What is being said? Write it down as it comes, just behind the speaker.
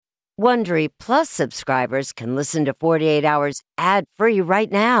Wondery Plus subscribers can listen to 48 Hours ad-free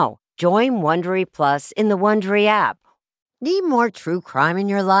right now. Join Wondery Plus in the Wondery app. Need more true crime in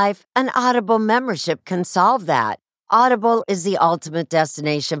your life? An Audible membership can solve that. Audible is the ultimate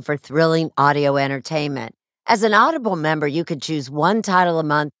destination for thrilling audio entertainment. As an Audible member, you can choose one title a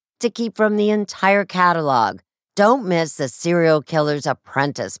month to keep from the entire catalog. Don't miss The Serial Killer's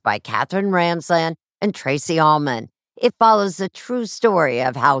Apprentice by Katherine Ramsland and Tracy Ullman. It follows the true story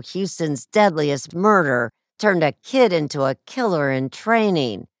of how Houston's deadliest murder turned a kid into a killer in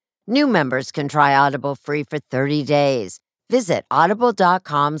training. New members can try Audible free for 30 days. Visit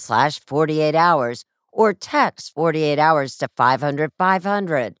audible.com/48 hours or text 48 hours to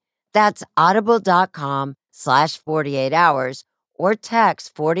 500-500. That's audible.com/48 hours or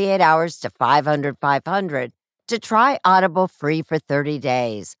text 48 hours to 500-500 to try Audible free for 30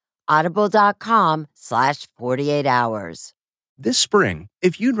 days. Audible.com/48 hours. This spring,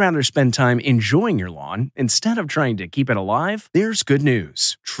 if you'd rather spend time enjoying your lawn instead of trying to keep it alive, there's good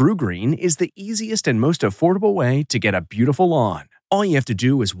news. True Green is the easiest and most affordable way to get a beautiful lawn. All you have to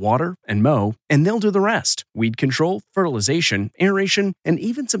do is water and mow, and they'll do the rest. Weed control, fertilization, aeration, and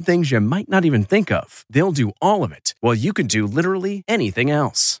even some things you might not even think of. They'll do all of it, while you can do literally anything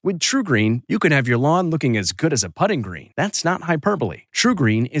else. With True Green, you can have your lawn looking as good as a putting green. That's not hyperbole. True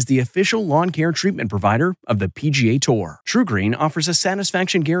Green is the official lawn care treatment provider of the PGA Tour. True Green offers a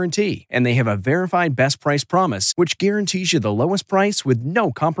satisfaction guarantee, and they have a verified best price promise, which guarantees you the lowest price with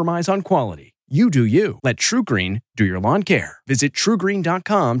no compromise on quality. You do you. Let True Green do your lawn care. Visit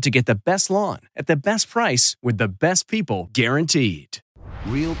TrueGreen.com to get the best lawn at the best price with the best people guaranteed.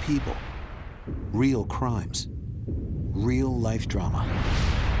 Real people, real crimes, real life drama.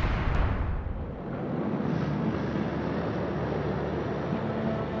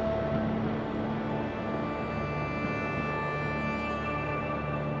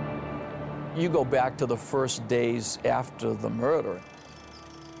 You go back to the first days after the murder.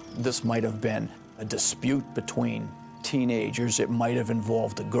 This might have been a dispute between teenagers. It might have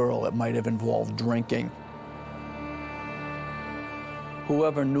involved a girl. It might have involved drinking.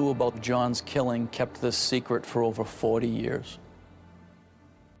 Whoever knew about John's killing kept this secret for over 40 years.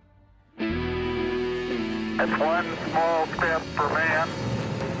 It's one small step for man,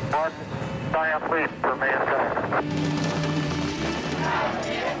 one giant leap for mankind.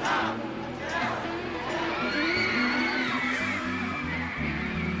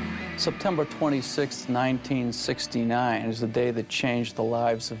 September 26, 1969 is the day that changed the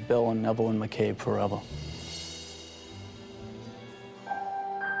lives of Bill and Evelyn McCabe forever.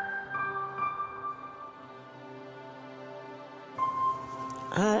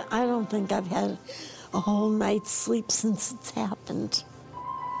 I don't think I've had a whole night's sleep since it's happened.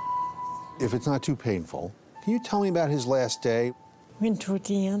 If it's not too painful, can you tell me about his last day? Went to a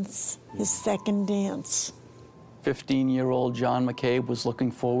dance, his second dance. 15-year-old John McCabe was looking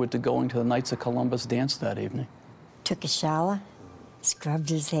forward to going to the Knights of Columbus dance that evening. Took a shower, scrubbed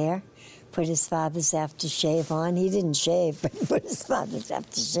his hair, put his father's aftershave on. He didn't shave, but he put his father's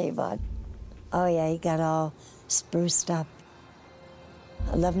aftershave on. Oh yeah, he got all spruced up.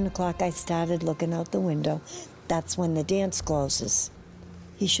 11 o'clock, I started looking out the window. That's when the dance closes.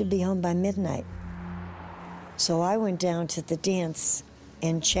 He should be home by midnight. So I went down to the dance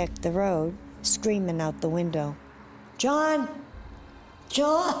and checked the road, screaming out the window, "John!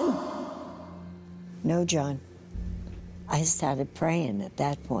 John!" No John. I started praying at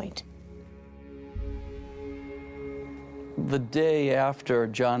that point. The day after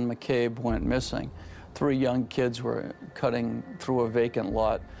John McCabe went missing, 3 young kids were cutting through a vacant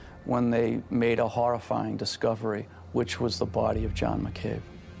lot when they made a horrifying discovery, which was the body of John McCabe.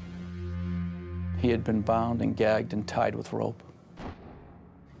 He had been bound and gagged and tied with rope.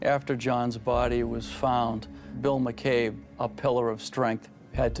 After John's body was found, Bill McCabe, a pillar of strength,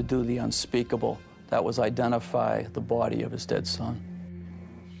 had to do the unspeakable. That was identify the body of his dead son.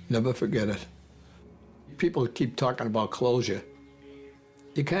 Never forget it. People keep talking about closure.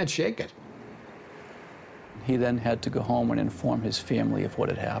 You can't shake it. He then had to go home and inform his family of what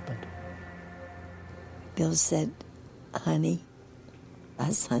had happened. Bill said, "Honey,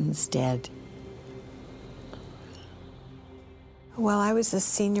 our son's dead." Well, I was a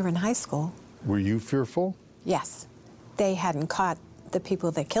senior in high school. Were you fearful? Yes. They hadn't caught the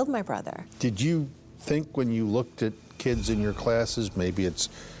people that killed my brother. Did you think when you looked at kids in your classes, maybe it's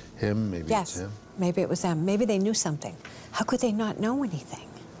him, maybe it's him? Yes, maybe it was them. Maybe they knew something. How could they not know anything?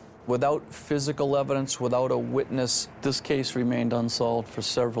 Without physical evidence, without a witness, this case remained unsolved for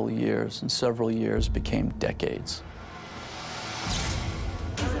several years, and several years became decades.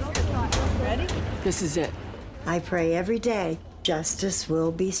 Ready? This is it. I pray every day justice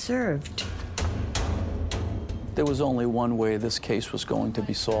will be served. There was only one way this case was going to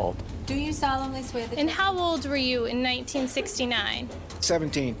be solved. Do you solemnly swear that... And how old were you in 1969?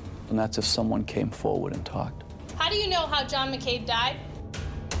 17. And that's if someone came forward and talked. How do you know how John McCabe died?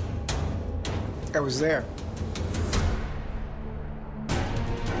 I was there.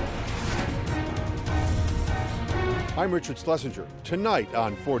 I'm Richard Schlesinger. Tonight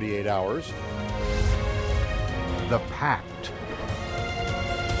on 48 Hours, The Pact.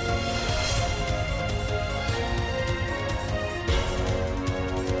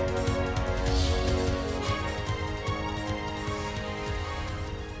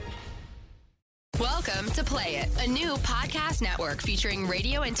 Welcome to Play It, a new podcast network featuring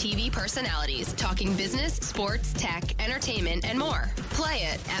radio and TV personalities talking business, sports, tech, entertainment, and more. Play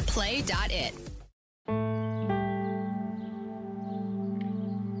it at play.it.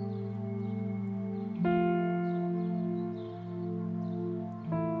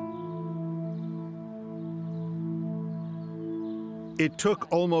 It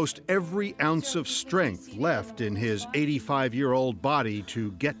took almost every ounce of strength left in his 85-year-old body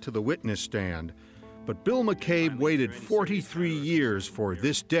to get to the witness stand. But Bill McCabe waited 43 years for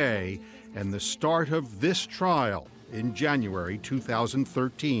this day and the start of this trial in January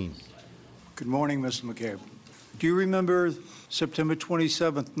 2013. Good morning, Mr. McCabe. Do you remember September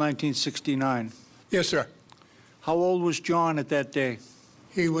 27th, 1969? Yes, sir. How old was John at that day?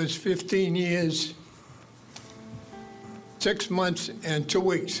 He was 15 years, 6 months, and 2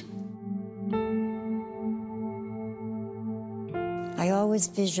 weeks. I always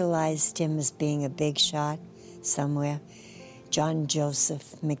visualized him as being a big shot somewhere. John Joseph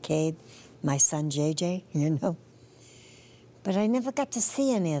McCabe, my son JJ, you know. But I never got to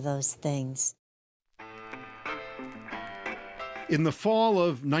see any of those things. In the fall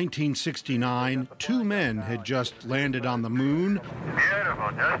of 1969, 2 men had just landed on the moon. Beautiful,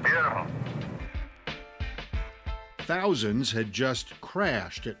 just beautiful. Thousands had just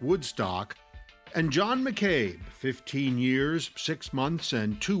crashed at Woodstock. And John McCabe, 15 years, 6 months,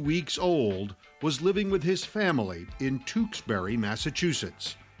 and 2 weeks old, was living with his family in Tewksbury,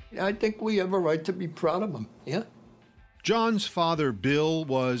 Massachusetts. I think we have a right to be proud of him, yeah? John's father, Bill,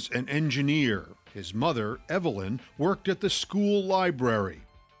 was an engineer. His mother, Evelyn, worked at the school library.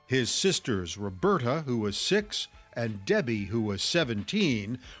 His sisters, Roberta, who was 6, and Debbie, who was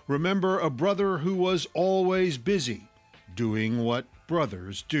 17, remember a brother who was always busy, doing what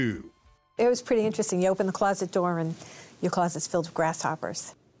brothers do. It was pretty interesting. You open the closet door and your closet's filled with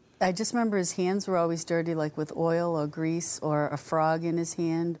grasshoppers. I just remember his hands were always dirty, like with oil or grease or a frog in his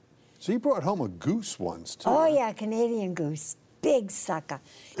hand. So you brought home a goose once, too. Oh, yeah, Canadian goose. Big sucker.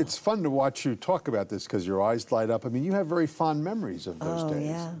 It's fun to watch you talk about this because your eyes light up. I mean, you have very fond memories of those days.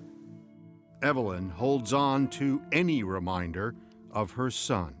 Yeah. Evelyn holds on to any reminder of her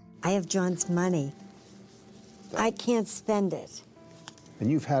son. I have John's money. I can't spend it. And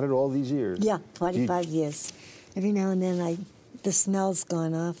you've had it all these years? Yeah, 25 years. Every now and then the smell's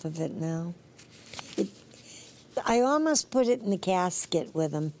gone off of it now. I almost put it in the casket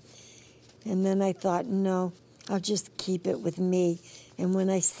with him. And then I thought, no, I'll just keep it with me. And when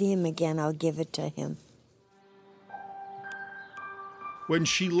I see him again, I'll give it to him. When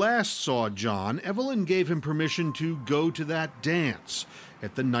she last saw John, Evelyn gave him permission to go to that dance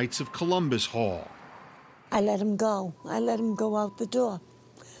at the Knights of Columbus Hall. I let him go. I let him go out the door.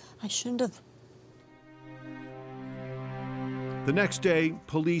 I shouldn't have. The next day,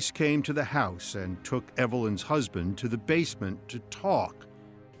 police came to the house and took Evelyn's husband to the basement to talk.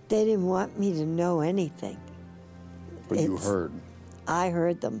 They didn't want me to know anything. But you heard. I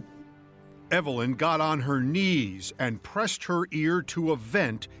heard them. Evelyn got on her knees and pressed her ear to a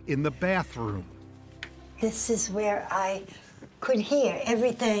vent in the bathroom. This is where I could hear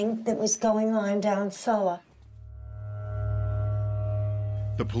everything that was going on down cellar.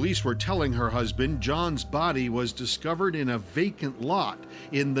 The police were telling her husband John's body was discovered in a vacant lot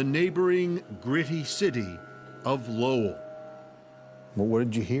in the neighboring gritty city of Lowell. Well, what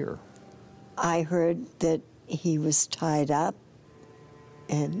did you hear? I heard that he was tied up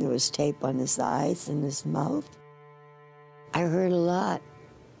and there was tape on his eyes and his mouth. I heard a lot.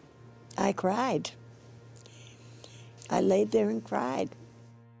 I cried. I laid there and cried.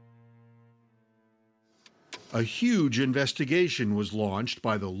 A huge investigation was launched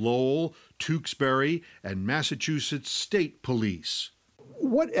by the Lowell, Tewksbury, and Massachusetts State Police.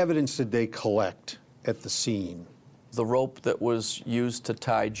 What evidence did they collect at the scene? The rope that was used to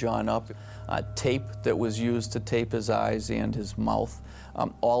tie John up, tape that was used to tape his eyes and his mouth,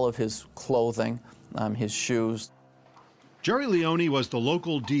 all of his clothing, his shoes. Jerry Leone was the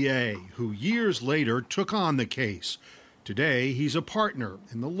local DA who years later took on the case. Today, he's a partner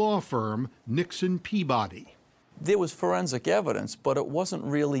in the law firm Nixon Peabody. There was forensic evidence, but it wasn't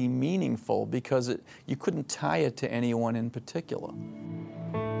really meaningful because you couldn't tie it to anyone in particular.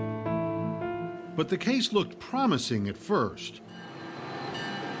 But the case looked promising at first.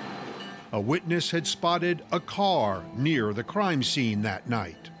 A witness had spotted a car near the crime scene that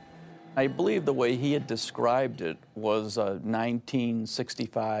night. I believe the way he had described it was a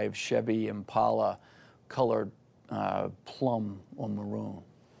 1965 Chevy Impala colored plum or maroon.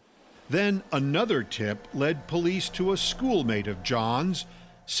 Then another tip led police to a schoolmate of John's,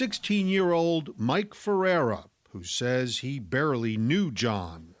 16-year-old Mike Ferreira, who says he barely knew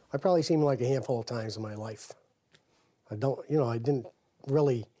John. I probably seen him like a handful of times in my life. I didn't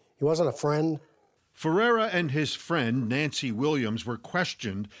really, he wasn't a friend. Ferreira and his friend Nancy Williams were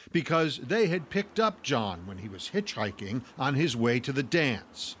questioned because they had picked up John when he was hitchhiking on his way to the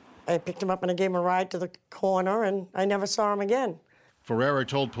dance. I picked him up and I gave him a ride to the corner, and I never saw him again. Ferreira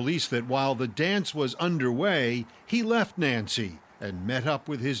told police that while the dance was underway, he left Nancy and met up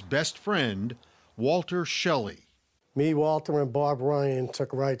with his best friend, Walter Shelley. Me, Walter, and Bob Ryan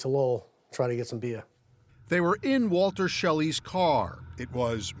took a ride to Lowell, try to get some beer. They were in Walter Shelley's car. It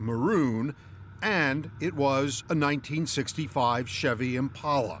was maroon, and it was a 1965 Chevy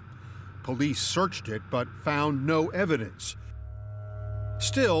Impala. Police searched it but found no evidence.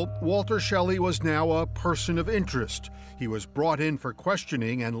 Still, Walter Shelley was now a person of interest. He was brought in for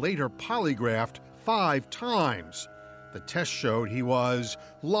questioning and later polygraphed 5 times. The test showed he was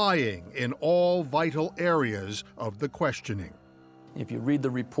lying in all vital areas of the questioning. If you read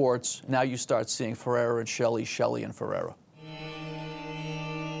the reports, now you start seeing Ferreira and Shelley, Shelley and Ferreira.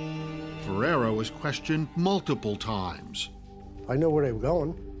 Ferreira was questioned multiple times. I knew where they were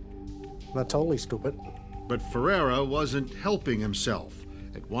going. Not totally stupid. But Ferreira wasn't helping himself.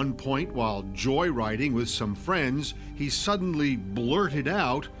 At one point, while joyriding with some friends, he suddenly blurted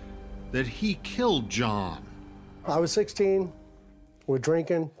out that he killed John. I was 16, we're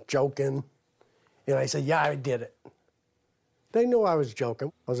drinking, joking, and I said, yeah, I did it. They knew I was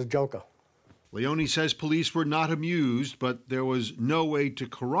joking. I was a joker. Leone says police were not amused, but there was no way to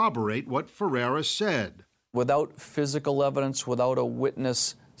corroborate what Ferreira said. Without physical evidence, without a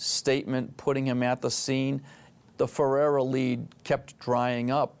witness statement putting him at the scene, the Ferreira lead kept drying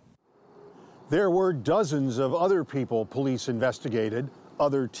up. There were dozens of other people police investigated,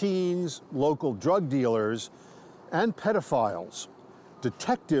 other teens, local drug dealers, and pedophiles.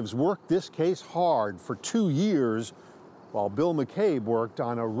 Detectives worked this case hard for 2 years, while Bill McCabe worked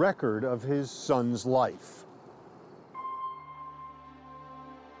on a record of his son's life.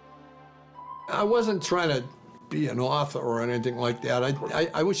 I wasn't trying to be an author or anything like that.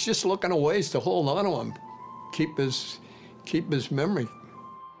 I was just looking at ways to hold on to him, keep his memory.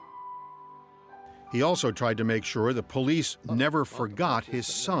 He also tried to make sure the police never forgot his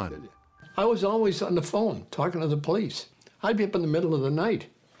son. I was always on the phone talking to the police. I'd be up in the middle of the night.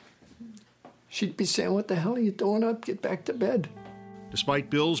 She'd be saying, what the hell are you doing up? Get back to bed. Despite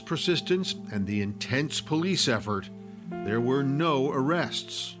Bill's persistence and the intense police effort, there were no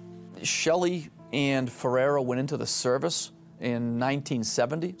arrests. Shelley and Ferreira went into the service in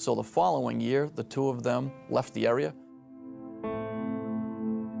 1970, so the following year, the two of them left the area.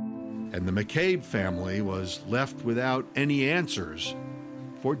 And the McCabe family was left without any answers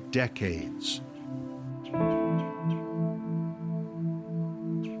for decades.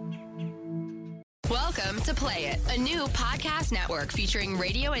 Welcome to Play It, a new podcast network featuring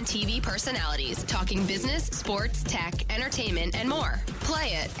radio and TV personalities talking business, sports, tech, entertainment, and more.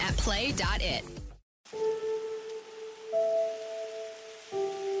 Play it at play.it.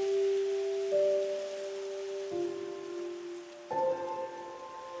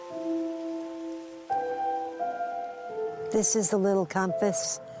 This is the little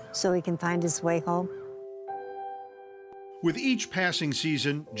compass so he can find his way home. With each passing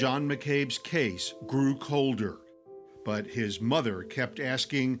season, John McCabe's case grew colder. But his mother kept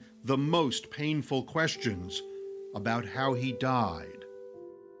asking the most painful questions about how he died.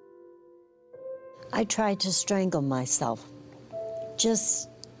 I tried to strangle myself, just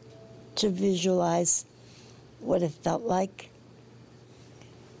to visualize what it felt like.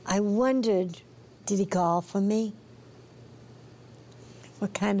 I wondered, did he call for me?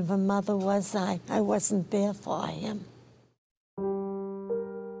 What kind of a mother was I? I wasn't there for him.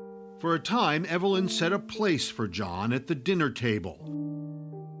 For a time, Evelyn set a place for John at the dinner table.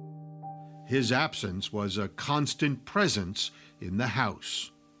 His absence was a constant presence in the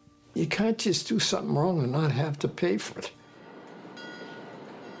house. You can't just do something wrong and not have to pay for it.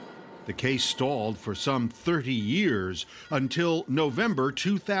 The case stalled for some 30 years until November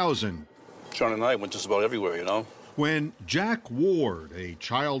 2000. John and I went just about everywhere, you know. when Jack Ward, a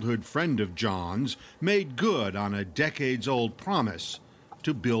childhood friend of John's, made good on a decades-old promise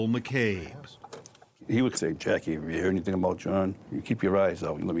to Bill McCabe. He would say, Jackie, if you hear anything about John, you keep your eyes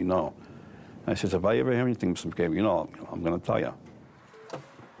out and let me know. I says, if I ever hear anything, Mr. McCabe, you know, I'm going to tell you.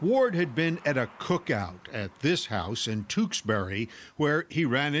 Ward had been at a cookout at this house in Tewksbury where he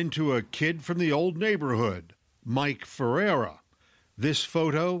ran into a kid from the old neighborhood, Mike Ferreira. This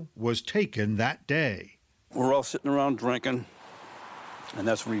photo was taken that day. We're all sitting around drinking, and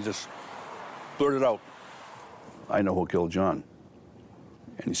that's when he just blurted out, I know who killed John.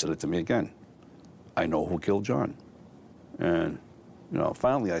 And he said it to me again. I know who killed John. And, you know,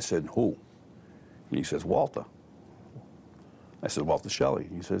 finally I said, who? And he says, Walter. I said, Walter Shelley.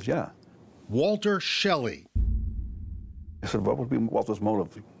 He says, yeah. Walter Shelley. I said, what would be Walter's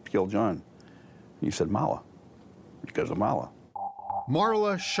motive to kill John? He said, Marla, because of Marla.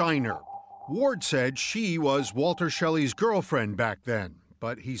 Marla Shiner. Ward said she was Walter Shelley's girlfriend back then,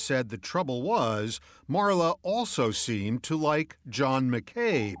 but he said the trouble was Marla also seemed to like John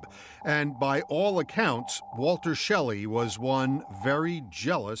McCabe, and by all accounts, Walter Shelley was one very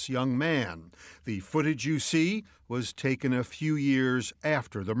jealous young man. The footage you see was taken a few years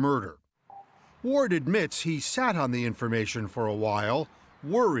after the murder. Ward admits he sat on the information for a while,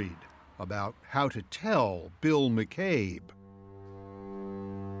 worried about how to tell Bill McCabe.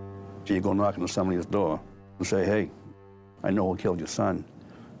 You go knocking on somebody's door and say, hey, I know who killed your son.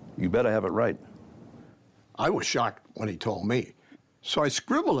 You better have it right. I was shocked when he told me. So I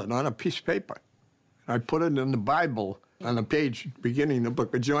scribbled it on a piece of paper. I put it in the Bible on a page beginning the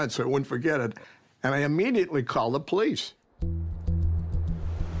book of John so I wouldn't forget it. And I immediately called the police.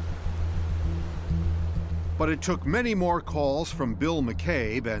 But it took many more calls from Bill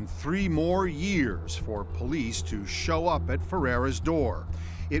McCabe and 3 more years for police to show up at Ferreira's door.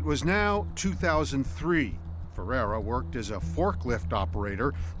 It was now 2003. Ferreira worked as a forklift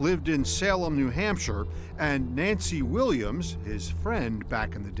operator, lived in Salem, New Hampshire, and Nancy Williams, his friend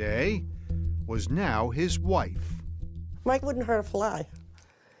back in the day, was now his wife. Mike wouldn't hurt a fly.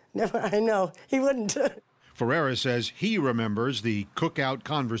 Never, I know, he wouldn't. Ferreira says he remembers the cookout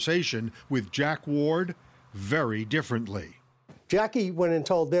conversation with Jack Ward very differently. Jackie went and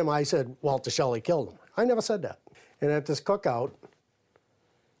told them, I said, Walter Shelley killed him. I never said that. And at this cookout,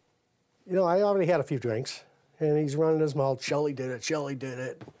 you know, I already had a few drinks, and he's running his mouth, Shelley did it, Shelley did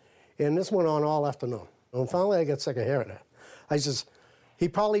it. And this went on all afternoon. And finally, I got sick of hearing it. I says, he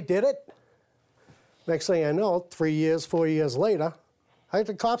probably did it. Next thing I know, 3 years, 4 years later, I had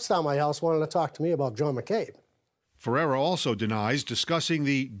the cops down my house wanting to talk to me about John McCabe. Ferreira also denies discussing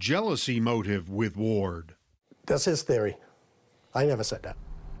the jealousy motive with Ward. That's his theory. I never said that.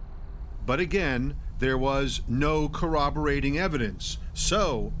 But again, there was no corroborating evidence.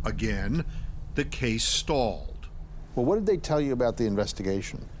 So, again, the case stalled. Well, what did they tell you about the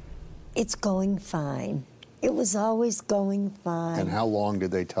investigation? It's going fine. It was always going fine. And how long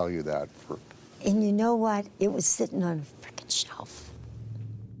did they tell you that for? And you know what? It was sitting on a frickin' shelf.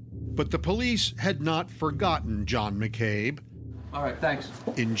 But the police had not forgotten John McCabe. All right, thanks.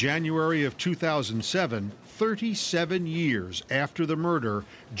 In January of 2007, 37 years after the murder,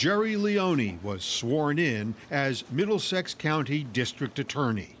 Jerry Leone was sworn in as Middlesex County District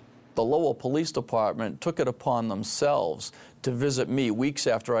Attorney. The Lowell Police Department took it upon themselves to visit me weeks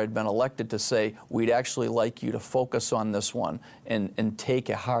after I'd been elected to say, we'd actually like you to focus on this one and take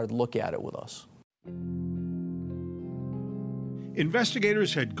a hard look at it with us.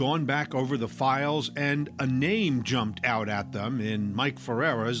 Investigators had gone back over the files, and a name jumped out at them in Mike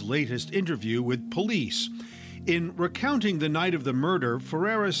Ferreira's latest interview with police. In recounting the night of the murder,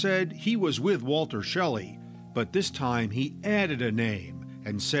 Ferreira said he was with Walter Shelley, but this time he added a name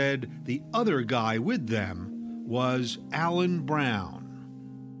and said the other guy with them was Alan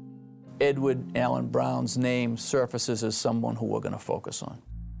Brown. Edward Allen Brown's name surfaces as someone who we're going to focus on.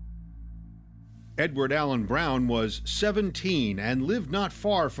 Edward Allen Brown was 17 and lived not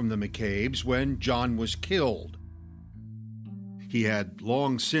far from the McCabes when John was killed. He had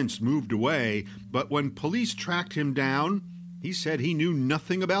long since moved away, but when police tracked him down, he said he knew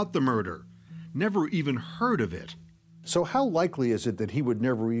nothing about the murder, never even heard of it. So how likely is it that he would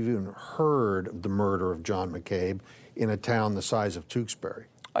never even heard of the murder of John McCabe in a town the size of Tewksbury?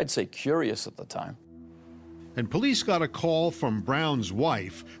 I'd say curious at the time. And police got a call from Brown's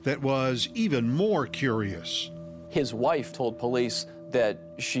wife that was even more curious. His wife told police that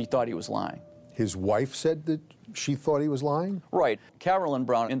she thought he was lying. His wife said that she thought he was lying? Right. Carolyn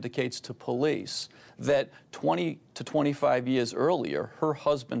Brown indicates to police that 20 to 25 years earlier, her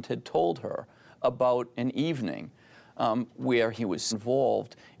husband had told her about an evening where he was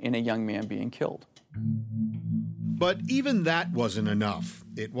involved in a young man being killed. But even that wasn't enough.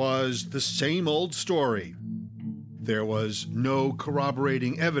 It was the same old story. There was no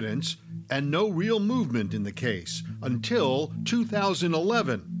corroborating evidence and no real movement in the case until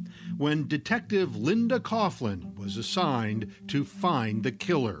 2011, when Detective Linda Coughlin was assigned to find the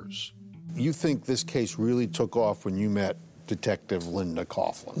killers. You think this case really took off when you met Detective Linda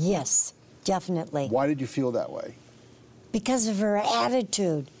Coughlin? Yes, definitely. Why did you feel that way? Because of her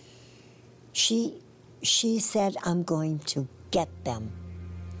attitude. She said, I'm going to get them.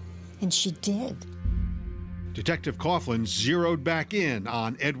 And she did. Detective Coughlin zeroed back in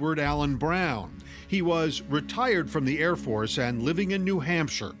on Edward Allen Brown. He was retired from the Air Force and living in New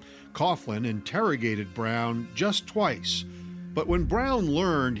Hampshire. Coughlin interrogated Brown just twice. But when Brown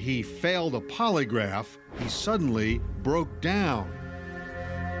learned he failed a polygraph, he suddenly broke down.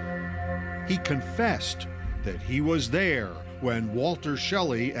 He confessed that he was there when Walter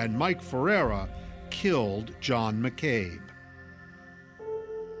Shelley and Mike Ferreira killed John McCabe.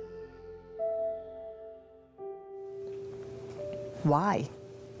 Why?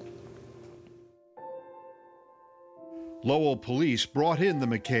 Lowell police brought in the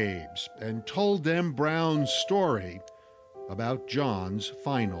McCabes and told them Brown's story about John's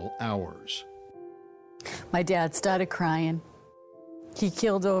final hours. My dad started crying. He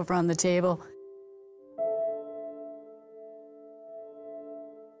keeled over on the table.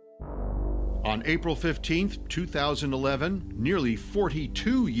 On April 15th, 2011, nearly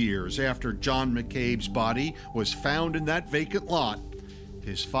 42 years after John McCabe's body was found in that vacant lot,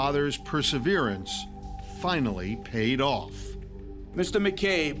 his father's perseverance finally paid off. Mr.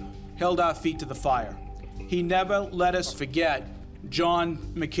 McCabe held our feet to the fire. He never let us forget John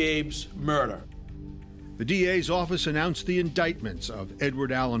McCabe's murder. The DA's office announced the indictments of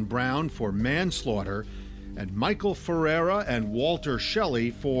Edward Allen Brown for manslaughter and Michael Ferreira and Walter Shelley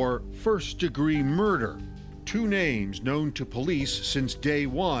for first-degree murder. Two names known to police since day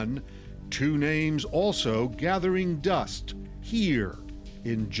one, two names also gathering dust here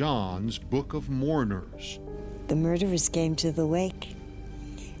in John's Book of Mourners. The murderers came to the wake,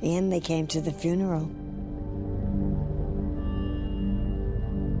 and they came to the funeral.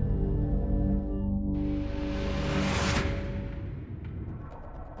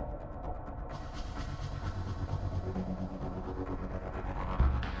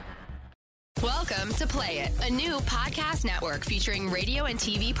 Welcome to Play It, a new podcast network featuring radio and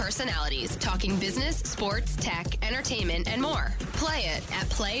TV personalities talking business, sports, tech, entertainment, and more. Play it at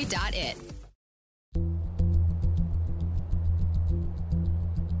play.it.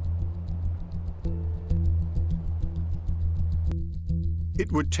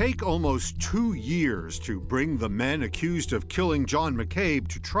 It would take almost 2 years to bring the men accused of killing John McCabe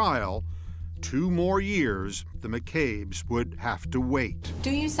to trial. 2 more years, the McCabes would have to wait. Do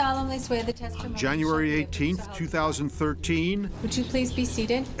you solemnly swear the testimony? On January 18th, 2013, would you please be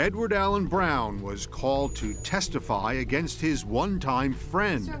seated? Edward Allen Brown was called to testify against his one-time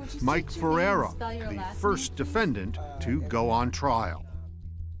friend, Sir, Mike Ferreira, the first defendant to go on trial.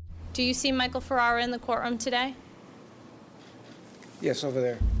 Do you see Michael Ferreira in the courtroom today? Yes, over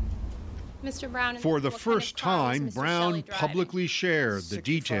there. Mr. Brown. For the first time, Brown publicly shared the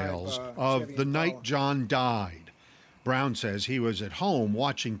details of the night John died. Brown says he was at home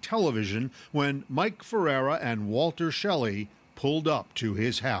watching television when Mike Ferreira and Walter Shelley pulled up to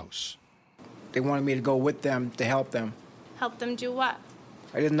his house. They wanted me to go with them to help them. Help them do what?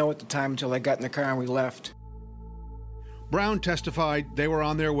 I didn't know at the time until I got in the car and we left. Brown testified they were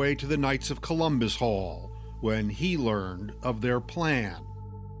on their way to the Knights of Columbus Hall when he learned of their plan.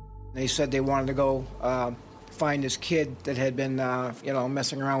 They said they wanted to go find this kid that had been,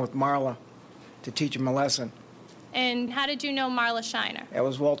 messing around with Marla to teach him a lesson. And how did you know Marla Shiner? That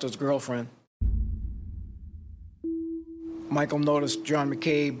was Walter's girlfriend. Michael noticed John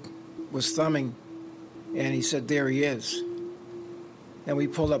McCabe was thumbing, and he said, "There he is." Then we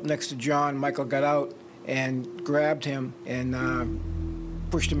pulled up next to John. Michael got out and grabbed him and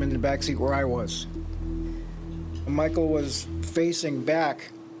pushed him in the backseat where I was. Michael was facing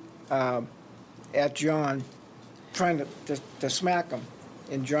back at John, trying to smack him,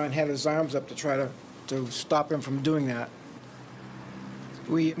 and John had his arms up to try to stop him from doing that.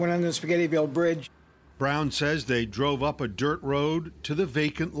 We went under the Spaghettiville Bridge. Brown says they drove up a dirt road to the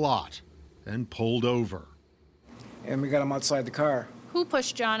vacant lot and pulled over. And we got him outside the car. Who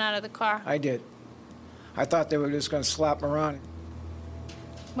pushed John out of the car? I did. I thought they were just going to slap him around.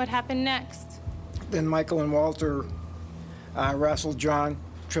 What happened next? Then Michael and Walter wrestled John,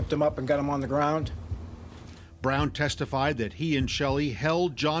 tripped him up, and got him on the ground. Brown testified that he and Shelley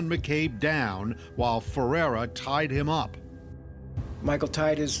held John McCabe down while Ferreira tied him up. Michael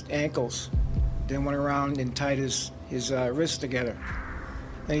tied his ankles then went around and tied his wrists together.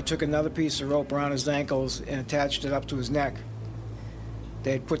 Then he took another piece of rope around his ankles and attached it up to his neck.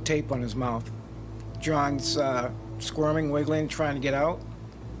 They had put tape on his mouth. John's squirming, wiggling, trying to get out.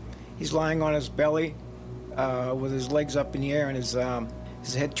 He's lying on his belly with his legs up in the air and his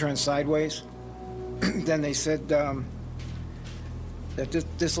head turned sideways. Then they said that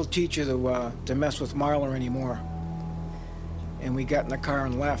this will teach you to mess with Marla anymore. And we got in the car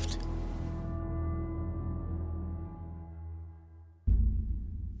and left.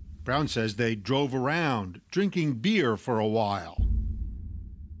 Brown says they drove around, drinking beer for a while.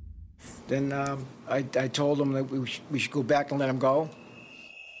 Then I told them that we should go back and let him go.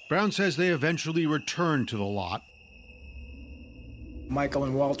 Brown says they eventually returned to the lot. Michael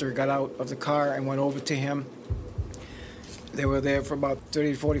and Walter got out of the car and went over to him. They were there for about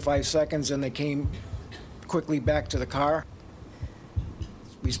 30 to 45 seconds, and they came quickly back to the car.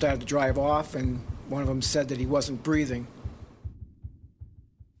 We started to drive off, and one of them said that he wasn't breathing.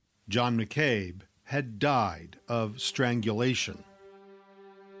 John McCabe had died of strangulation.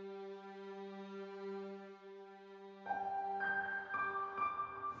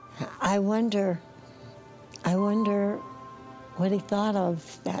 I wonder what he thought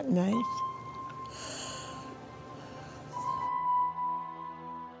of that night.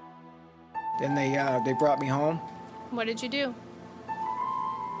 Then they brought me home. What did you do?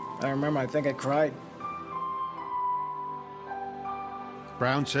 I remember, I think I cried.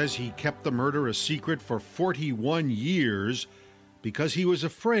 Brown says he kept the murder a secret for 41 years because he was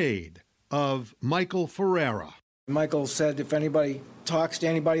afraid of Michael Ferrera. Michael said, if anybody talks to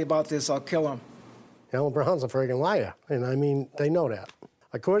anybody about this, I'll kill him. Alan Brown's a friggin' liar, and I mean, they know that.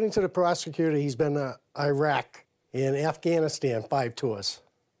 According to the prosecutor, he's been to Iraq and Afghanistan 5 tours.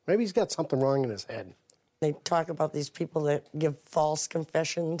 Maybe he's got something wrong in his head. They talk about these people that give false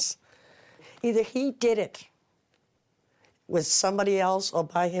confessions. Either he did it with somebody else or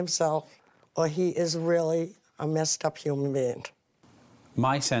by himself, or he is really a messed up human being.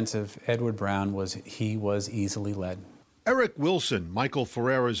 My sense of Edward Brown was he was easily led. Eric Wilson, Michael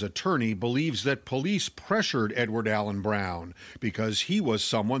Ferrera's attorney, believes that police pressured Edward Allen Brown because he was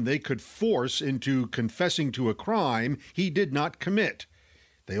someone they could force into confessing to a crime he did not commit.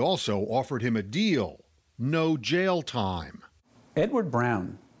 They also offered him a deal: no jail time. Edward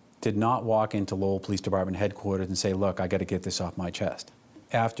Brown did not walk into Lowell Police Department headquarters and say, look, I got to get this off my chest.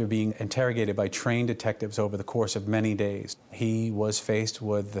 After being interrogated by trained detectives over the course of many days, he was faced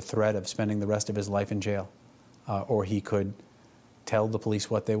with the threat of spending the rest of his life in jail, or he could tell the police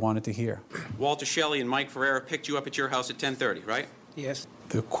what they wanted to hear. Walter Shelley and Mike Ferrera picked you up at your house at 10:30, right? Yes.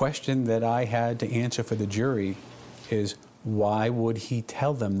 The question that I had to answer for the jury is, why would he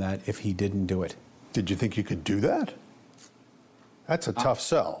tell them that if he didn't do it? Did you think you could do that? That's a tough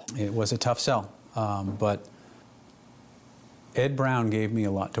sell. It was a tough sell, but Ed Brown gave me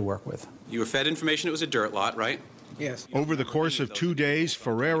a lot to work with. You were fed information it was a dirt lot, right? Yes. Over the course of 2 days,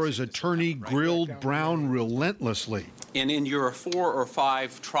 Ferrera's attorney grilled Brown relentlessly. And in your 4 or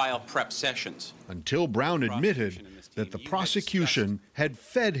 5 trial prep sessions, until Brown admitted that the prosecution had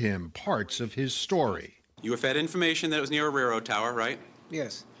fed him parts of his story. you were fed information that it was near a railroad tower, right?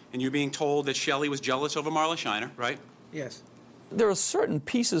 Yes. And you're being told that Shelley was jealous over Marla Shiner, right? Yes. There are certain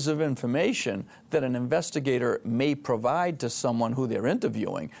pieces of information that an investigator may provide to someone who they're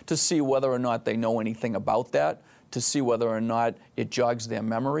interviewing to see whether or not they know anything about that, to see whether or not it jogs their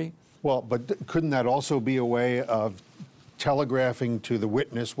memory. Well, but couldn't that also be a way of telegraphing to the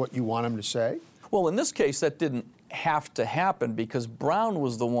witness what you want him to say? Well, in this case, that didn't have to happen because Brown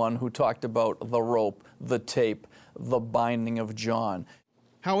was the one who talked about the rope, the tape, the binding of John.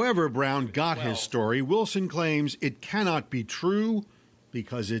 However Brown got his story, Wilson claims it cannot be true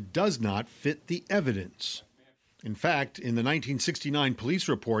because it does not fit the evidence. In fact, in the 1969 police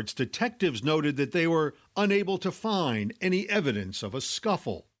reports, detectives noted that they were unable to find any evidence of a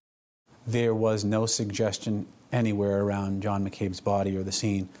scuffle. There was no suggestion anywhere around John McCabe's body or the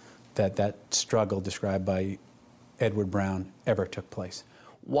scene that that struggle described by Edward Brown ever took place.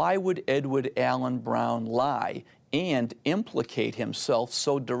 Why would Edward Allen Brown lie and implicate himself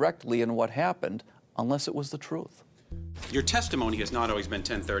so directly in what happened unless it was the truth? Your testimony has not always been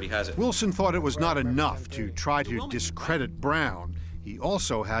 1030, has it? Wilson thought it was not enough to try to discredit Brown. He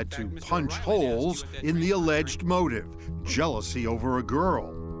also had to punch holes in the alleged motive, jealousy over a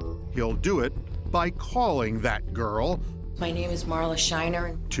girl. He'll do it by calling that girl, my name is Marla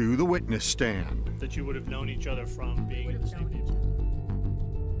Shiner, to the witness stand. That you would have known each other from being in the same neighborhood.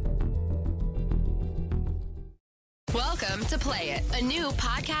 Welcome to Play It, a new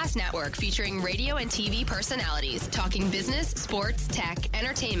podcast network featuring radio and TV personalities talking business, sports, tech,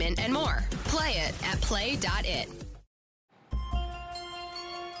 entertainment, and more. Play it at play.it.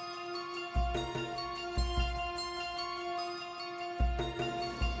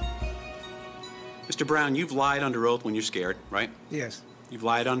 Mr. Brown, you've lied under oath when you're scared, right? Yes. You've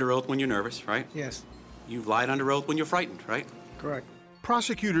lied under oath when you're nervous, right? Yes. You've lied under oath when you're frightened, right? Correct.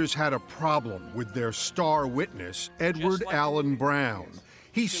 Prosecutors had a problem with their star witness, Edward Allen Brown.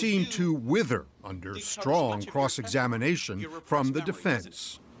 He seemed to wither under strong cross-examination from the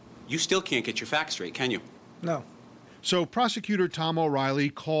defense. You still can't get your facts straight, can you? No. So prosecutor Tom O'Reilly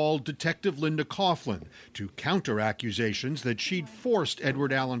called Detective Linda Coughlin to counter accusations that she'd forced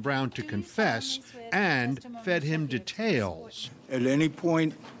Edward Allen Brown to confess and fed him details. At any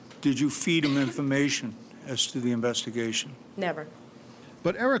point, did you feed him information as to the investigation? Never.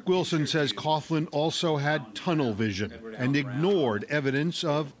 But Eric Wilson says Coughlin also had tunnel vision and ignored evidence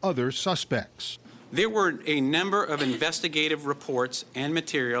of other suspects. There were a number of investigative reports and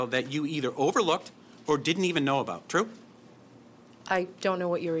material that you either overlooked or didn't even know about. True? I don't know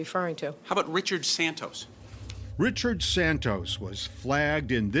what you're referring to. How about Richard Santos? Richard Santos was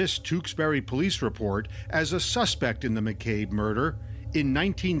flagged in this Tewksbury police report as a suspect in the McCabe murder in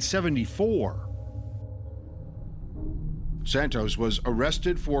 1974. Santos was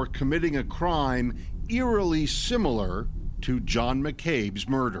arrested for committing a crime eerily similar to John McCabe's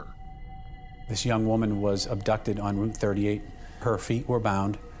murder. This young woman was abducted on Route 38. Her feet were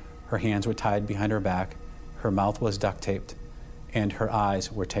bound, her hands were tied behind her back, her mouth was duct taped, and her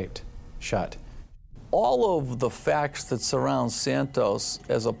eyes were taped shut. All of the facts that surround Santos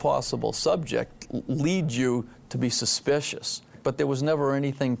as a possible subject lead you to be suspicious, but there was never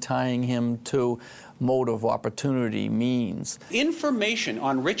anything tying him to motive, opportunity, means. Information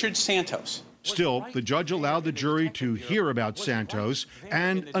on Richard Santos. Still, the judge allowed the jury to hear about Santos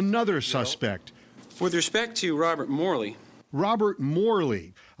and another suspect. With respect to Robert Morley. Robert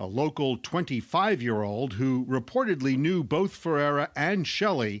Morley, a local 25-year-old who reportedly knew both Ferreira and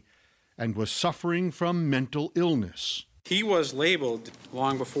Shelley and was suffering from mental illness. He was labeled,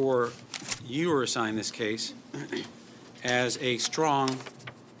 long before you were assigned this case, as a strong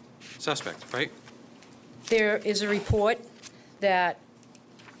suspect, right? There is a report that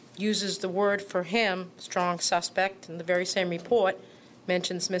uses the word for him, strong suspect, and the very same report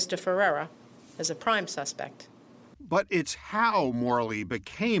mentions Mr. Ferreira as a prime suspect. But it's how Morley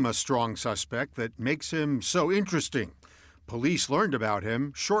became a strong suspect that makes him so interesting. Police learned about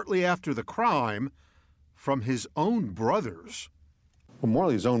him shortly after the crime from his own brothers. Well,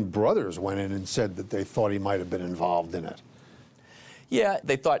 Morley's own brothers went in and said that they thought he might have been involved in it. Yeah,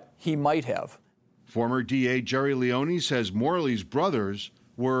 they thought he might have. Former DA Jerry Leone says Morley's brothers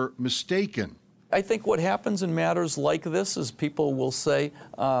were mistaken. I think what happens in matters like this is people will say,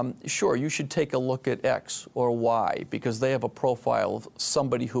 sure, you should take a look at X or Y because they have a profile of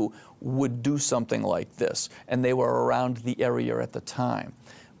somebody who would do something like this, and they were around the area at the time.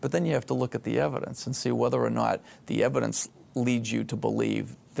 But then you have to look at the evidence and see whether or not the evidence leads you to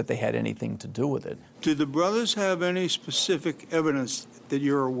believe that they had anything to do with it. Did the brothers have any specific evidence that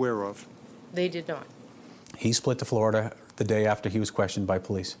you're aware of? They did not. He split to Florida the day after he was questioned by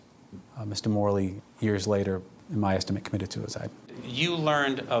police. Mr. Morley, years later, in my estimate, committed suicide. You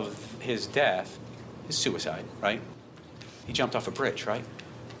learned of his death, his suicide, right? He jumped off a bridge, right?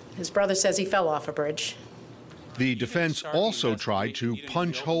 His brother says he fell off a bridge. The defense also tried to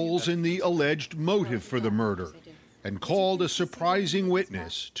punch holes in the alleged motive for the murder and called a surprising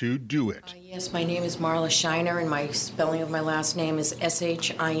witness to do it. Yes, my name is Marla Shiner, and my spelling of my last name is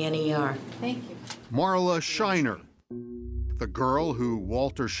S-H-I-N-E-R. Thank you. Marla Shiner, the girl who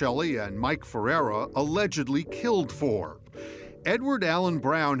Walter Shelley and Mike Ferreira allegedly killed for. Edward Allen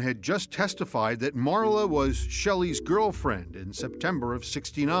Brown had just testified that Marla was Shelley's girlfriend in September of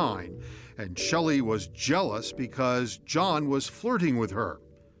 '69, and Shelley was jealous because John was flirting with her.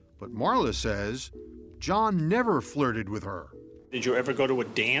 But Marla says John never flirted with her. Did you ever go to a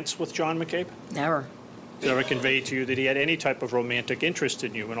dance with John McCabe? Never. Did it ever convey to you that he had any type of romantic interest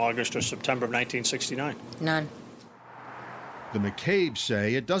in you in August or September of 1969? None. The McCabes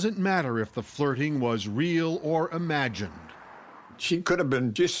say it doesn't matter if the flirting was real or imagined. She could have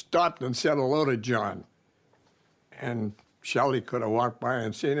been just stopped and said hello to John. And Shelley could have walked by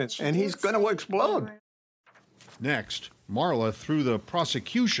and seen it, and he's going to explode. Next, Marla threw the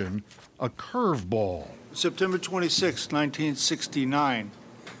prosecution a curveball. September 26, 1969.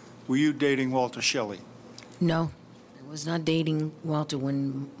 Were you dating Walter Shelley? No. I was not dating Walter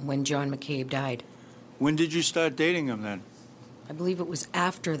when John McCabe died. When did you start dating him then? I believe it was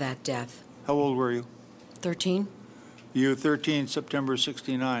after that death. How old were you? 13. You 13, September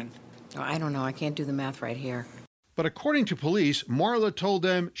 69. Oh, I don't know. I can't do the math right here. But according to police, Marla told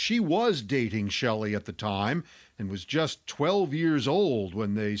them she was dating Shelley at the time and was just 12 years old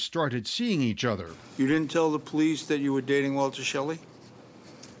when they started seeing each other. You didn't tell the police that you were dating Walter Shelley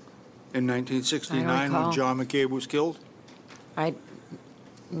in 1969 when John McCabe was killed?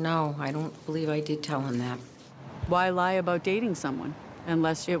 No, I don't believe I did tell him that. Why lie about dating someone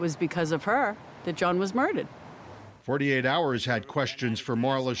unless it was because of her that John was murdered? 48 Hours had questions for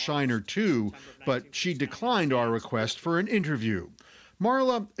Marla Shiner, too, but she declined our request for an interview.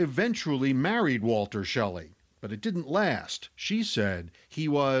 Marla eventually married Walter Shelley, but it didn't last. She said he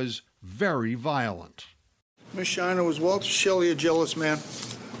was very violent. Miss Shiner, was Walter Shelley a jealous man?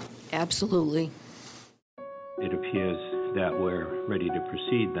 Absolutely. It appears that we're ready to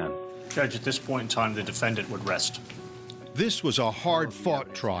proceed then. Judge, at this point in time, the defendant would rest. This was a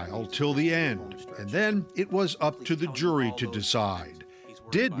hard-fought trial till the end, and then it was up to the jury to decide.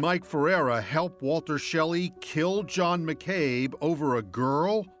 Did Mike Ferreira help Walter Shelley kill John McCabe over a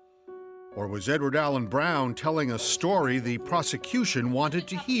girl? Or was Edward Allen Brown telling a story the prosecution wanted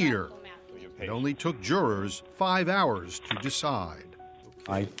to hear? It only took jurors 5 hours to decide.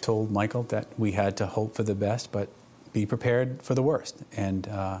 I told Michael that we had to hope for the best, but be prepared for the worst, and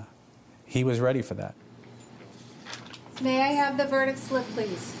he was ready for that. May I have the verdict slip,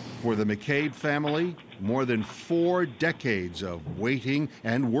 please? For the McCabe family, more than 4 decades of waiting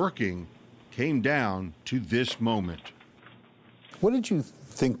and working came down to this moment. What did you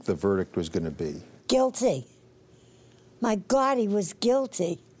think the verdict was going to be? Guilty. My God, he was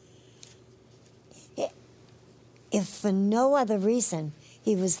guilty. If for no other reason,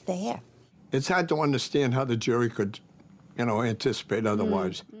 he was there. It's hard to understand how the jury could, anticipate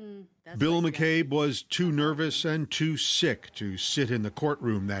otherwise. Bill McCabe was too nervous and too sick to sit in the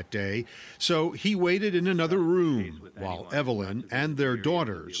courtroom that day, so he waited in another room while Evelyn and their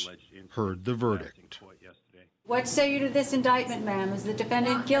daughters heard the verdict. What say you to this indictment, ma'am? Is the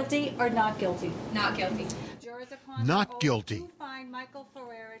defendant guilty or not guilty? Not guilty. Not guilty.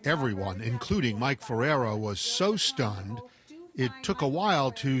 Everyone, including Mike Ferreira, was so stunned, it took a while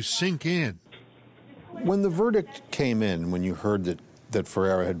to sink in. When the verdict came in, when you heard that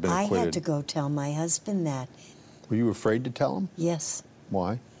Ferreira had been acquitted, I had to go tell my husband that. Were you afraid to tell him? Yes.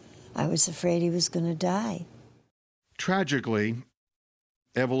 Why? I was afraid he was going to die. Tragically,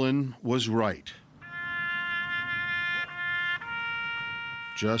 Evelyn was right.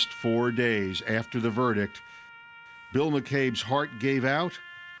 Just 4 days after the verdict, Bill McCabe's heart gave out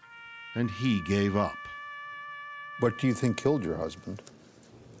and he gave up. What do you think killed your husband?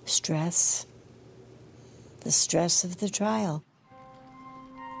 Stress. The stress of the trial.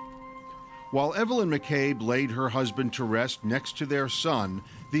 While Evelyn McCabe laid her husband to rest next to their son,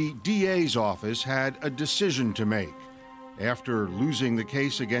 the DA's office had a decision to make. After losing the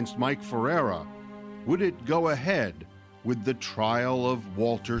case against Mike Ferreira, would it go ahead with the trial of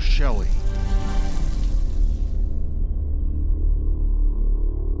Walter Shelley?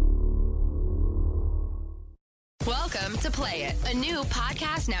 Welcome to Play It, a new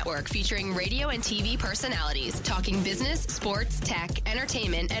podcast network featuring radio and TV personalities talking business, sports, tech,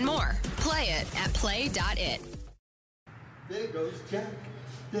 entertainment, and more. Play it at play.it. There goes Jack,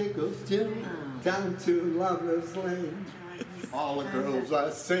 there goes Jill, down to Lover's Lane. All the girls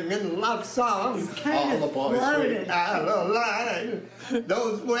are singing love songs, all the boys sing out of line.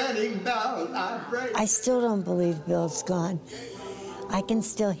 Those wedding bells are breaking. I still don't believe Bill's gone. I can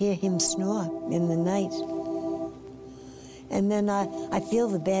still hear him snore in the night. And then I feel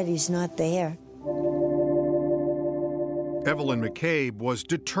the bad he's not there. Evelyn McCabe was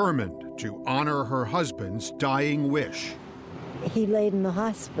determined to honor her husband's dying wish. He laid in the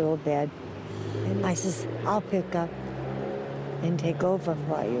hospital bed, and I says, I'll pick up and take over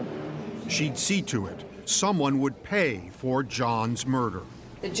for you. She'd see to it someone would pay for John's murder.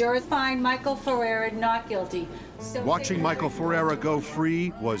 The jurors find Michael Ferreira not guilty. Watching Michael Ferreira go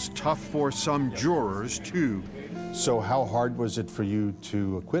free was tough for some jurors, too. So how hard was it for you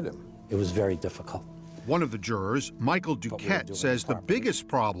to acquit him? It was very difficult. One of the jurors, Michael Duquette, says the biggest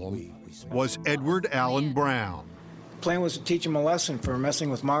problem was Edward Allen Brown. The plan was to teach him a lesson for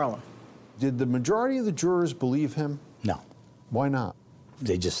messing with Marla. Did the majority of the jurors believe him? No. Why not?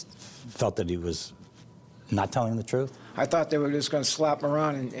 They just felt that he was not telling the truth. I thought they were just going to slap him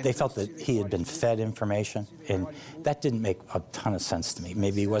around. And they felt that he had been fed information, and that didn't make a ton of sense to me.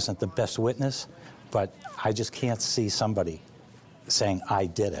 Maybe he wasn't the best witness, but I just can't see somebody saying, I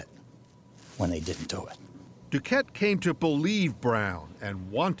did it, when they didn't do it. Duquette came to believe Brown and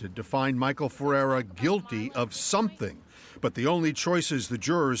wanted to find Michael Ferreira guilty of something, but the only choices the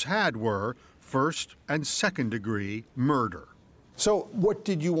jurors had were first and second-degree murder. So what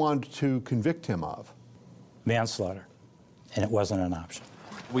did you want to convict him of? Manslaughter, and it wasn't an option.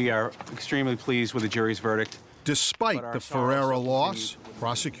 We are extremely pleased with the jury's verdict. Despite the Ferreira loss,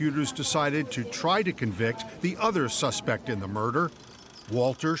 prosecutors decided to try to convict the other suspect in the murder,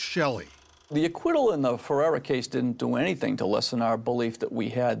 Walter Shelley. The acquittal in the Ferreira case didn't do anything to lessen our belief that we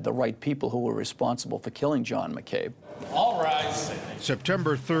had the right people who were responsible for killing John McCabe. All rise.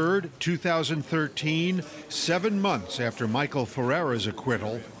 September 3rd, 2013, 7 months after Michael Ferreira's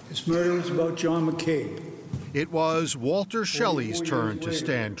acquittal. This murder was about John McCabe. It was Walter Shelley's turn to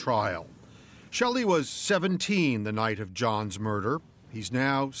stand trial. Shelley was 17 the night of John's murder. He's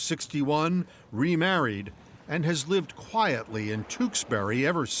now 61, remarried, and has lived quietly in Tewksbury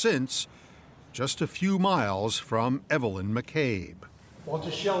ever since, just a few miles from Evelyn McCabe.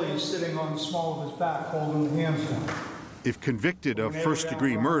 Walter Shelley is sitting on the small of his back, holding the hands down. If convicted of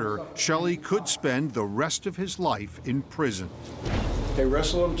first-degree murder, Shelley could spend the rest of his life in prison. They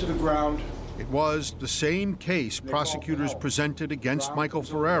wrestle him to the ground. It was the same case prosecutors presented against Michael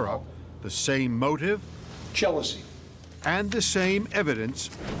Ferreira, the same motive, jealousy, and the same evidence,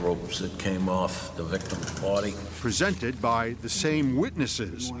 ropes that came off the victim's body, presented by the same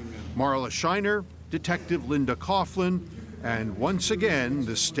witnesses, Marla Shiner, Detective Linda Coughlin, and once again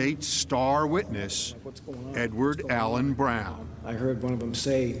the state's star witness, Edward Allen Brown. I heard one of them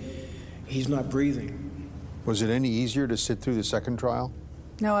say, he's not breathing. Was it any easier to sit through the second trial?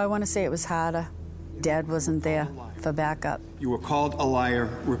 No, I want to say it was harder. Dad wasn't there for backup. You were called a liar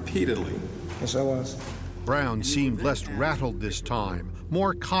repeatedly. Yes, I was. Brown seemed less rattled this time,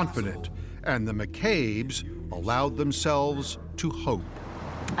 more confident, and the McCabes allowed themselves to hope.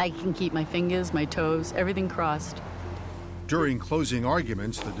 I can keep my fingers, my toes, everything crossed. During closing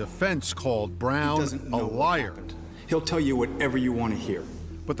arguments, the defense called Brown a liar. He'll tell you whatever you want to hear.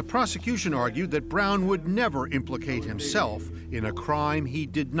 But the prosecution argued that Brown would never implicate himself in a crime he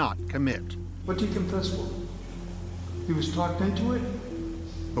did not commit. What did he confess for? He was talked into it?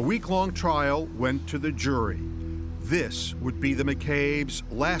 The week-long trial went to the jury. This would be the McCabes'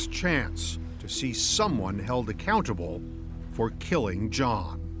 last chance to see someone held accountable for killing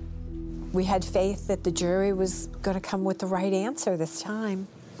John. We had faith that the jury was going to come with the right answer this time.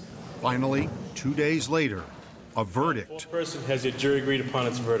 Finally, 2 days later, a verdict. Both person, has your jury agreed upon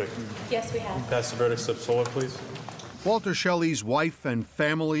its verdict? Yes, we have. Pass the verdict slip forward, please. Walter Shelley's wife and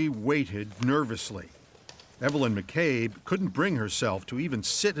family waited nervously. Evelyn McCabe couldn't bring herself to even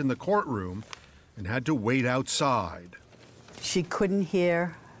sit in the courtroom and had to wait outside. She couldn't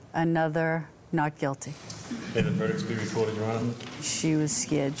hear another not guilty. May the verdicts be recorded, Your Honor. She was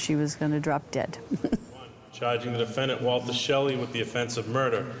scared she was going to drop dead. Charging the defendant, Walter Shelley, with the offense of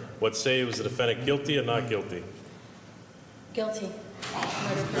murder. What say, was the defendant guilty or not guilty? Guilty.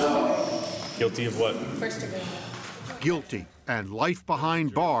 Murder. Guilty of what? First degree. Guilty and life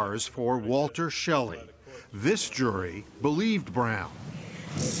behind bars for Walter Shelley. This jury believed Brown.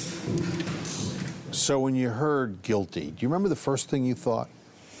 So when you heard guilty, do you remember the first thing you thought?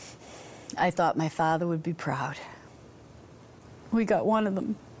 I thought my father would be proud. We got one of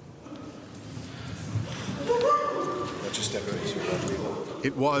them.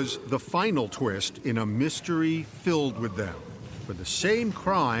 It was the final twist in a mystery filled with them. For the same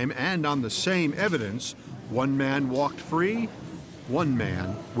crime and on the same evidence, one man walked free, one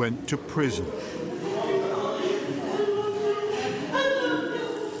man went to prison.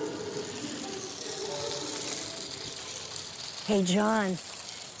 Hey, John,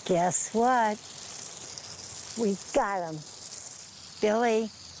 guess what? We got him. Billy,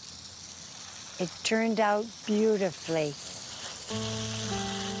 it turned out beautifully.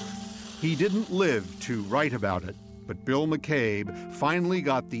 He didn't live to write about it, but Bill McCabe finally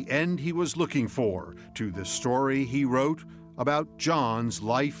got the end he was looking for to the story he wrote about John's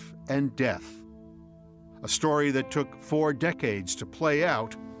life and death. A story that took 4 decades to play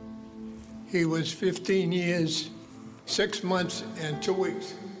out. He was 15 years, 6 months, and 2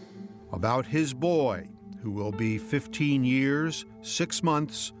 weeks. About his boy, who will be 15 years, 6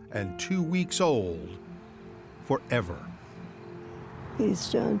 months, and 2 weeks old forever. Please,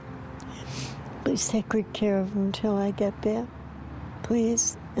 John. Please take good care of him until I get there.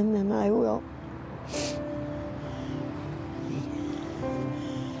 Please, and then I will.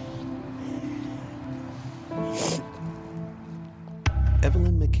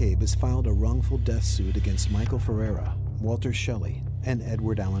 Evelyn McCabe has filed a wrongful death suit against Michael Ferreira, Walter Shelley, and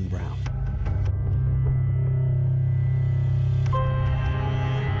Edward Allen Brown.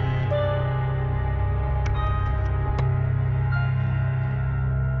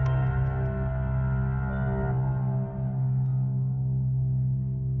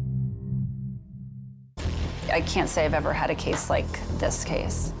 I can't say I've ever had a case like this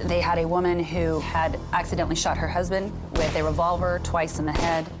case. They had a woman who had accidentally shot her husband with a revolver twice in the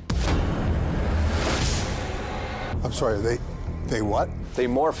head. I'm sorry, they what? They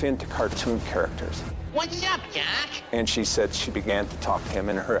morph into cartoon characters. What's up, Doc? And she said she began to talk to him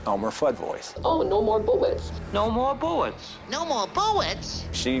in her Elmer Fudd voice. Oh, no more bullets. No more bullets. No more bullets?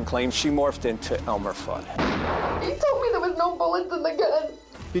 She claimed she morphed into Elmer Fudd. He told me there was no bullets in the gun.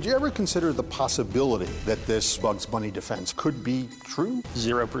 Did you ever consider the possibility that this Bugs Bunny defense could be true?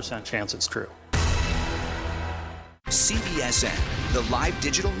 0% chance it's true. CBSN, the live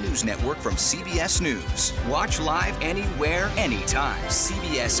digital news network from CBS News. Watch live anywhere, anytime.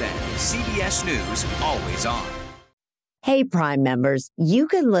 CBSN, CBS News, always on. Hey, Prime members, you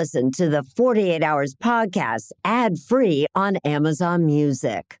can listen to the 48 Hours podcast ad-free on Amazon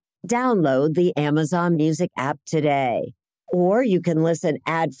Music. Download the Amazon Music app today. Or you can listen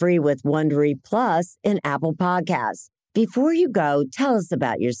ad-free with Wondery Plus in Apple Podcasts. Before you go, tell us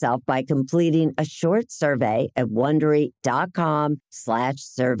about yourself by completing a short survey at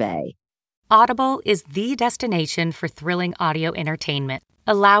Wondery.com/survey. Audible is the destination for thrilling audio entertainment.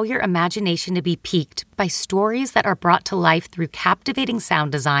 Allow your imagination to be piqued by stories that are brought to life through captivating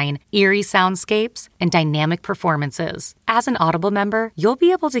sound design, eerie soundscapes, and dynamic performances. As an Audible member, you'll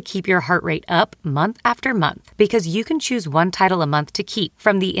be able to keep your heart rate up month after month because you can choose one title a month to keep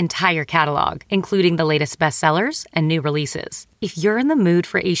from the entire catalog, including the latest bestsellers and new releases. If you're in the mood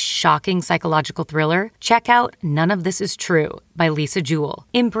for a shocking psychological thriller, check out None of This Is True by Lisa Jewell.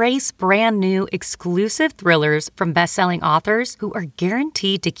 Embrace brand new exclusive thrillers from best-selling authors who are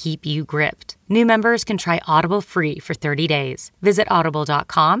guaranteed to keep you gripped. New members can try Audible free for 30 days. Visit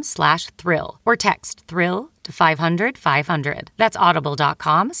audible.com/thrill or text thrill to 500-500. That's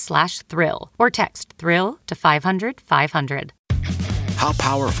audible.com/thrill or text thrill to 500-500. How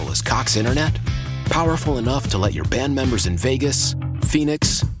powerful is Cox Internet? Powerful enough to let your band members in Vegas,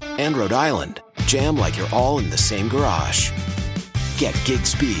 Phoenix, and Rhode Island jam like you're all in the same garage. Get gig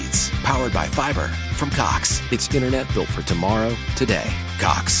speeds powered by fiber from Cox. It's internet built for tomorrow, today.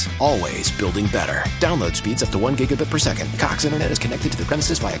 Cox, always building better. Download speeds up to 1 gigabit per second. Cox Internet is connected to the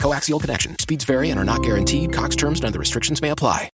premises via coaxial connection. Speeds vary and are not guaranteed. Cox terms and other restrictions may apply.